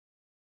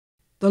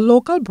The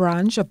local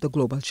branch of the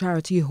global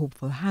charity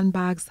Hopefull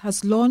Handbags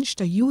has launched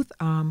a youth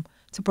arm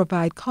to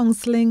provide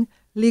counselling,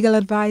 legal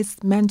advice,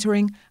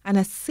 mentoring and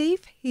a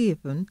safe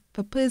haven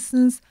for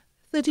persons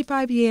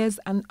 35 years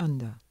and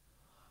under.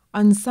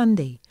 On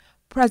Sunday,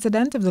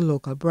 President of the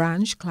local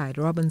branch, Clyde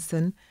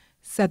Robinson,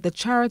 said the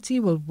charity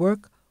will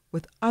work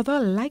with other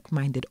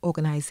like-minded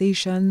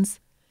organizations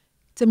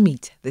to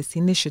meet this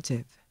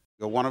initiative.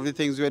 One of the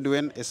things we're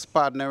doing is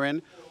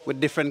partnering with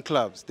different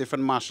clubs,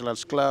 different martial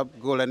arts club,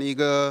 Golden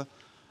Eagle,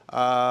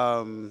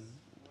 and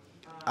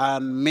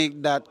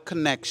make that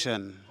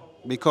connection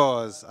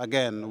because,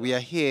 again, we are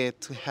here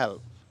to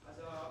help.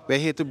 We're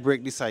here to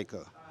break the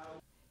cycle.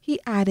 He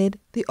added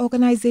the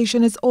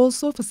organization is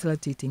also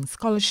facilitating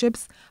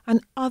scholarships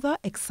and other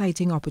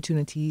exciting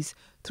opportunities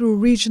through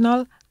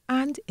regional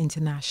and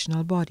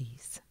international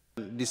bodies.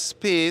 The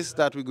space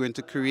that we're going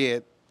to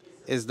create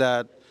is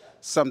that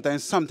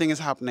sometimes something is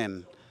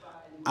happening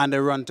and they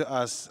run to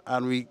us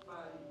and we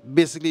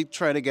basically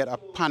try to get a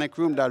panic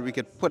room that we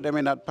could put them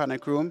in that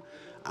panic room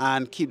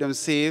and keep them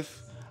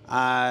safe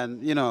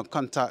and,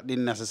 contact the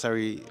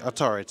necessary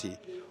authority.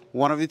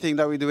 One of the things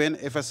that we're doing,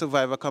 if a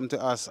survivor come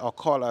to us or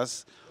call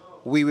us,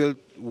 we will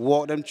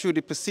walk them through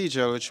the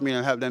procedure, which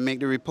means help them make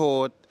the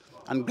report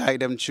and guide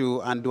them through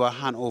and do a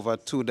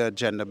handover to the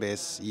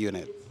gender-based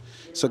unit.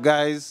 So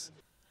guys,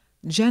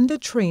 Gender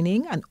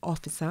training and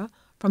officer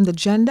from the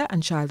Gender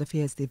and Child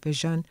Affairs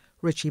Division,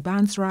 Richie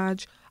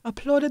Bansraj,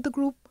 applauded the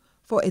group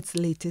for its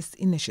latest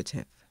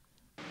initiative.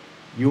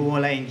 You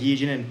all are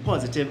engaging in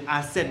positive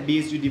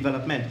asset-based youth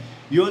development.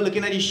 You're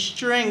looking at the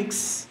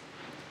strengths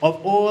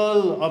of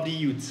all of the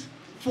youth.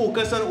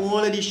 Focus on all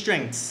of these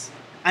strengths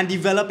and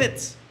develop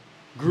it.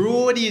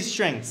 Grow these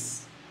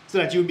strengths so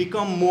that you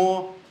become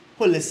more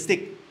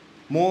holistic,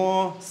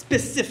 more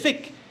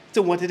specific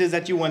to what it is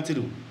that you want to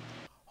do.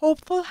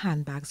 Hopefull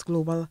Handbags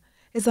Global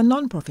is a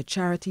non-profit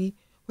charity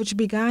which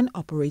began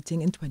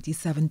operating in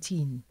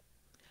 2017.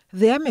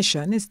 Their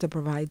mission is to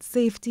provide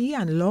safety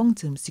and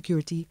long-term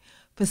security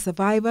for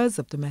survivors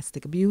of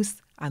domestic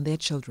abuse and their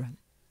children.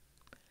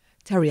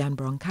 Terry Ann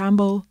Brown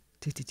Campbell,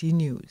 TTT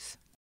News.